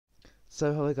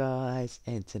So hello guys,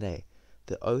 and today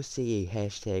the OCE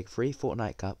hashtag Free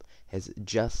Fortnite Cup has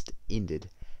just ended,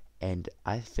 and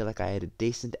I feel like I had a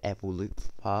decent apple loop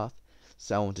path,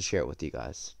 so I want to share it with you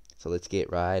guys. So let's get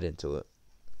right into it.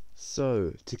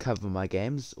 So to cover my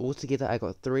games, altogether I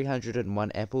got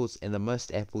 301 apples, and the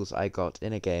most apples I got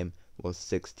in a game was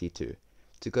 62.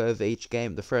 To go over each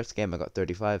game, the first game I got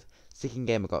 35, second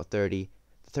game I got 30,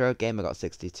 the third game I got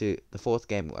 62, the fourth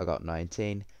game I got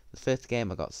 19, the fifth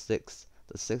game I got 6,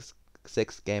 the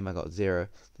sixth game I got 0,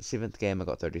 the seventh game I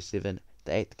got 37,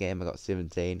 the eighth game I got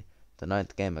 17, the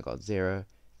ninth game I got 0,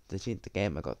 the 10th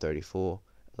game I got 34,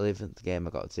 11th game I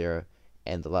got 0,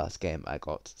 and the last game I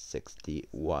got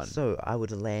 61. So I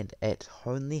would land at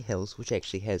Honey Hills, which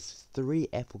actually has 3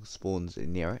 apple spawns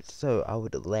near it. So I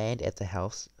would land at the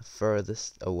house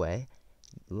furthest away,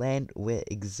 land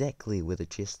exactly where the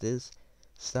chest is,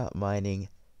 start mining,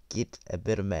 get a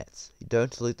bit of mats.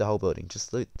 Don't loot the whole building,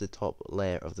 just loot the top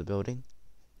layer of the building.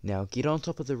 Now get on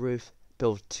top of the roof,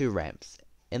 build 2 ramps.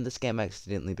 In this game I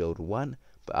accidentally build 1,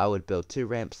 but I would build 2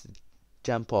 ramps,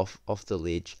 jump off the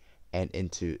ledge, and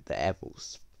into the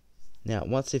apples. Now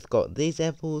once you've got these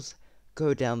apples,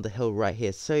 go down the hill right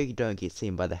here so you don't get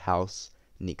seen by the house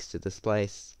next to this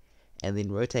place, and then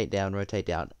rotate down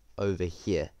over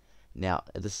here. Now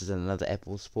this is another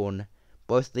apple spawn.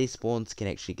 Both these spawns can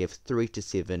actually give 3 to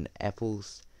 7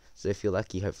 apples, so if you're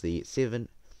lucky hopefully you get 7,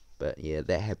 but yeah,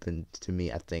 that happened to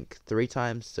me I think 3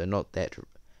 times, so not that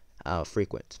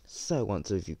frequent. So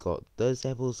once you've got those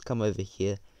apples, come over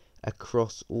here,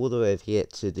 across all the way over here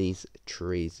to these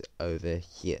trees over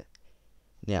here.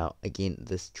 Now again,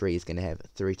 this tree is going to have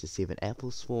 3 to 7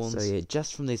 apple spawns, so yeah,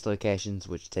 just from these locations,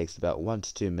 which takes about 1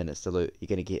 to 2 minutes to loot, you're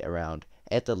going to get around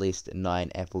at the least 9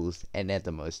 apples and at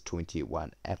the most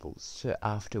 21 apples. So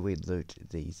after we loot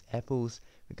these apples,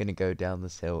 we're going to go down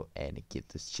this hill and get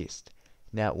this chest.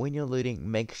 Now when you're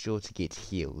looting, make sure to get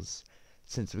heals,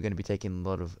 since we're going to be taking a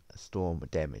lot of storm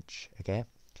damage, okay?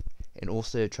 And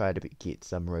also try to get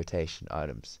some rotation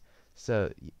items.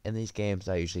 So in these games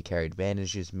I usually carried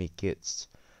bandages, medkits,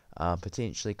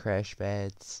 potentially crash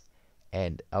pads,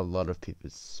 and a lot of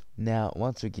peppers. Now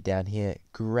once we get down here,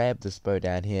 grab this bow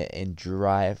down here and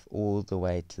drive all the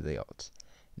way to the yacht.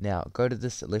 Now go to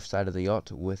this left side of the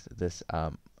yacht with this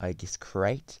I guess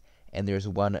crate, and there's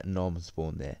 1 nom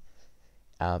spawn there.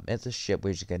 At the ship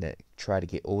we're just going to try to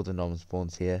get all the nom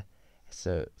spawns here,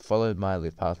 so follow my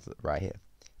loop path right here.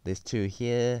 There's 2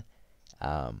 here.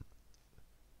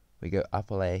 We go up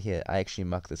a layer here. I actually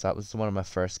mucked this up. This is one of my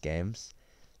first games,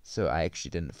 so I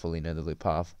actually didn't fully know the loop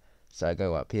path. So I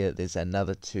go up here. There's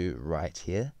another 2 right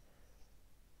here.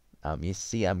 You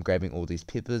see I'm grabbing all these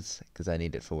peppers because I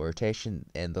need it for rotation,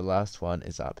 and the last one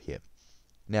is up here.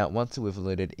 Now once we've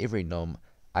looted every nom,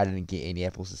 I didn't get any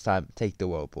apples this time. Take the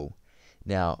whirlpool.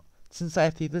 Now since I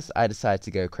have peppers, I decided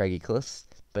to go Craggy Cliffs,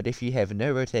 but if you have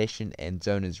no rotation and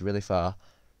zone is really far,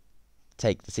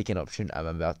 take the second option I'm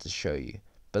about to show you.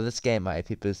 But this game I had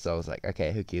peppers, so I was like,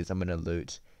 okay, who cares, I'm gonna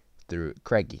loot through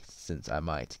Craggy since I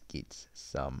might get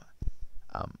some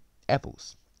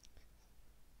apples.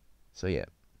 So yeah,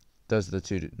 those are the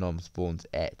 2 nom spawns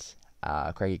at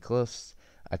Craggy Cliffs.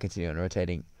 I continue on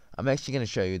rotating. I'm actually going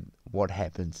to show you what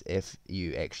happens if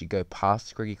you actually go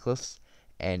past Craggy Cliffs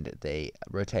and the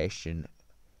rotation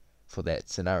for that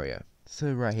scenario.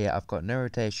 So right here I've got no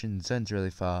rotation, zone's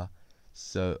really far,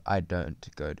 so I don't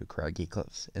go to Craggy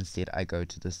Cliffs. Instead I go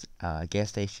to this gas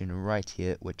station right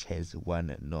here, which has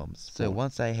 1 nom spawn. So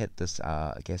once I hit this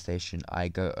gas station, I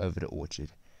go over to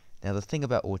Orchard. Now the thing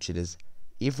about Orchard is,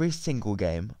 every single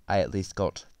game I at least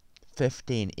got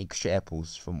 15 extra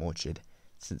apples from Orchard,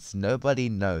 since nobody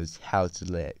knows how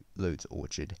to loot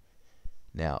Orchard.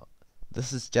 Now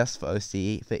this is just for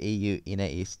OCE. For EU, NA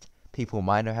East, people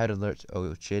might know how to loot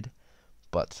Orchard,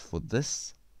 but for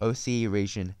this OCE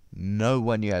region, no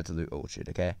one knew how to loot Orchard,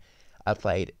 okay? I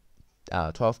played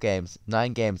 12 games,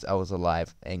 9 games I was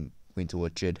alive and went to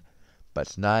Orchard,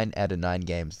 but 9 out of 9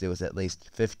 games there was at least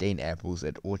 15 apples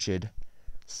at Orchard,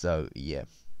 so yeah.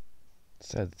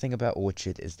 So the thing about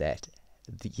Orchard is that,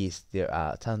 yes, there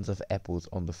are tons of apples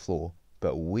on the floor,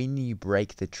 but when you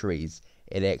break the trees,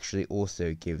 it actually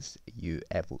also gives you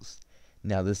apples.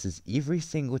 Now this is every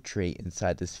single tree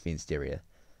inside this fenced area.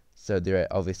 So there's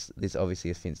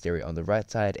obviously a fenced area on the right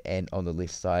side and on the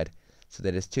left side. So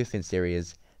that is 2 fenced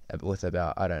areas with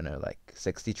about, I don't know, like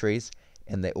 60 trees,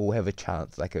 and they all have a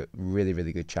chance, like a really,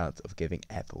 really good chance of giving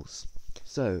apples.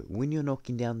 So when you're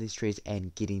knocking down these trees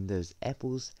and getting those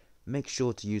apples, make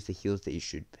sure to use the heals that you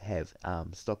should have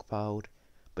stockpiled.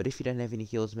 But if you don't have any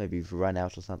heals, maybe you've run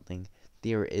out or something,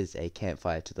 there is a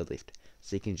campfire to the left.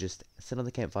 So you can just sit on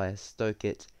the campfire, stoke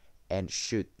it, and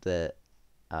shoot the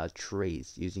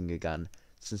trees using your gun,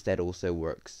 since that also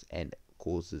works and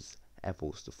causes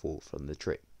apples to fall from the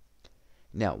tree.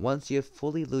 Now, once you've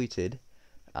fully looted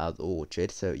the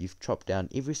orchard, so you've chopped down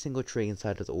every single tree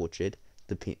inside of the orchard,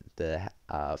 the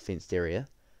fenced area,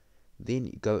 then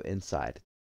you go inside.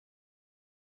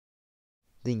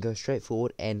 Then go straight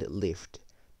forward and left,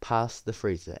 past the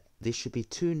freezer. There should be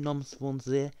 2 nom spawns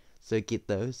there, so get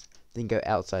those. Then go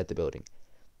outside the building.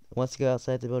 Once you go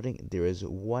outside the building, there is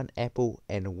 1 apple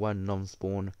and 1 nom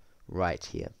spawn right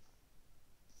here.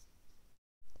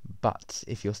 But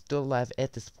if you're still alive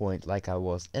at this point, like I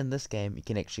was in this game, you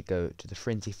can actually go to the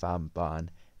Frenzy Farm barn,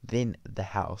 then the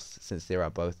house, since there are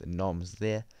both noms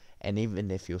there. And even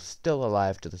if you're still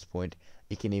alive to this point,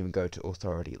 you can even go to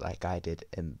Authority like I did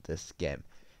in this game.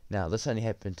 Now, this only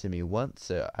happened to me once,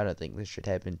 so I don't think this should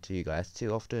happen to you guys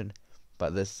too often,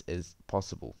 but this is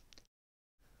possible.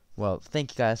 Well,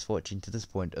 thank you guys for watching to this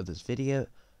point of this video.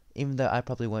 Even though I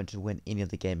probably won't win any of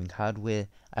the gaming hardware,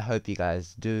 I hope you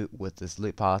guys do with this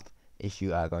loot path if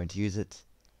you are going to use it.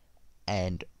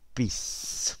 And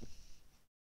peace.